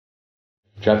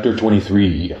Chapter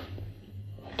 23.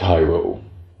 Cairo.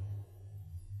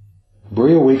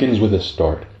 Bray awakens with a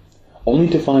start, only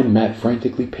to find Matt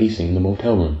frantically pacing the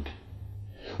motel room.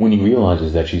 When he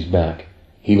realizes that she's back,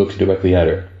 he looks directly at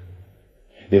her.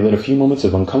 They let a few moments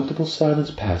of uncomfortable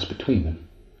silence pass between them.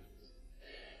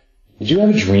 "Did you have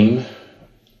a dream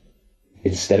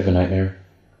instead of a nightmare?"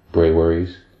 Bray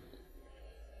worries.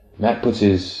 Matt puts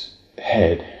his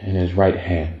head in his right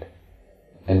hand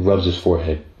and rubs his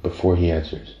forehead before he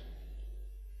answers.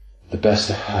 "The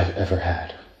best I've ever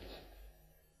had."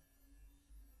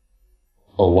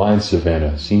 A wide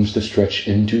savanna seems to stretch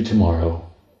into tomorrow.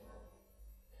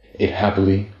 It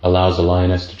happily allows a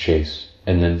lioness to chase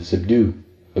and then subdue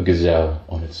a gazelle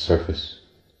on its surface.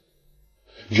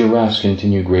 Giraffes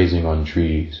continue grazing on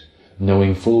trees,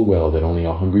 knowing full well that only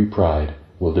a hungry pride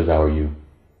will devour you.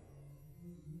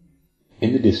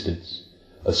 In the distance,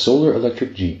 a solar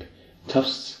electric jeep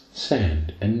tufts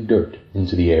sand and dirt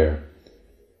into the air.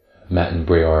 Matt and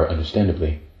Bray are,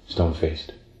 understandably,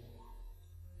 stone-faced.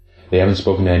 They haven't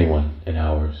spoken to anyone in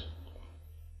hours.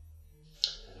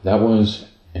 That was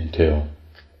until...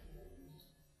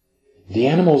 "The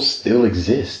animals still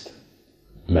exist,"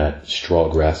 Matt straw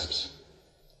grasps.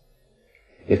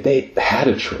 "If they had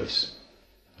a choice,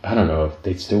 I don't know if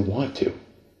they'd still want to."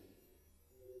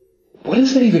 "What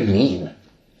does that even mean?"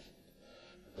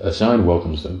 A sign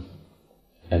welcomes them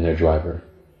and their driver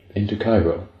into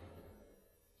Cairo.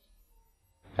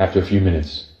 After a few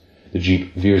minutes, the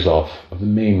jeep veers off of the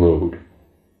main road.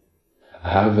 A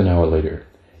half of an hour later,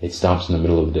 it stops in the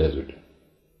middle of the desert.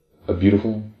 A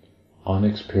beautiful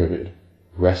onyx pyramid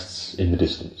rests in the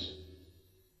distance.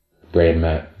 Bray and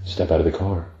Matt step out of the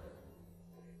car.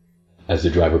 As the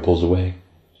driver pulls away,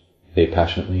 they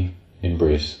passionately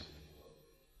embrace.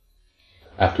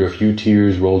 After a few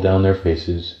tears roll down their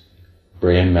faces,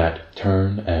 Bray and Matt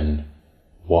turn and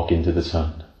walk into the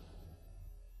sun.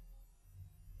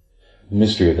 The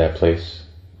mystery of that place,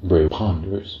 Bray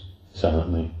ponders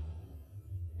silently.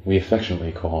 We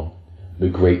affectionately call the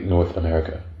Great North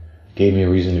America, gave me a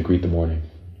reason to greet the morning.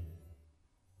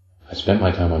 I spent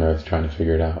my time on Earth trying to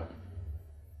figure it out.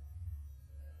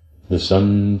 The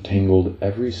sun tangled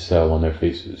every cell on their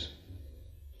faces.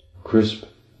 Crisp,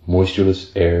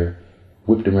 moistureless air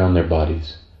whipped around their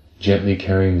bodies, gently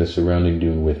carrying the surrounding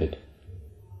dune with it.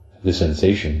 The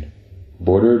sensation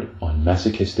bordered on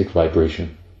masochistic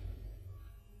vibration.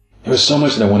 "There was so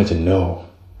much that I wanted to know,"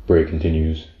 Bray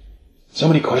continues. "So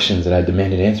many questions that I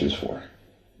demanded answers for.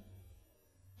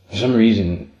 For some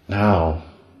reason, now,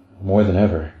 more than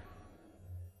ever,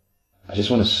 I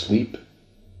just want to sleep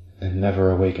and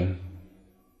never awaken."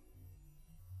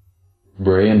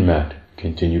 Bray and Matt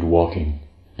continued walking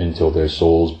until their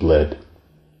souls bled.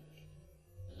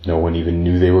 No one even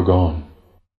knew they were gone.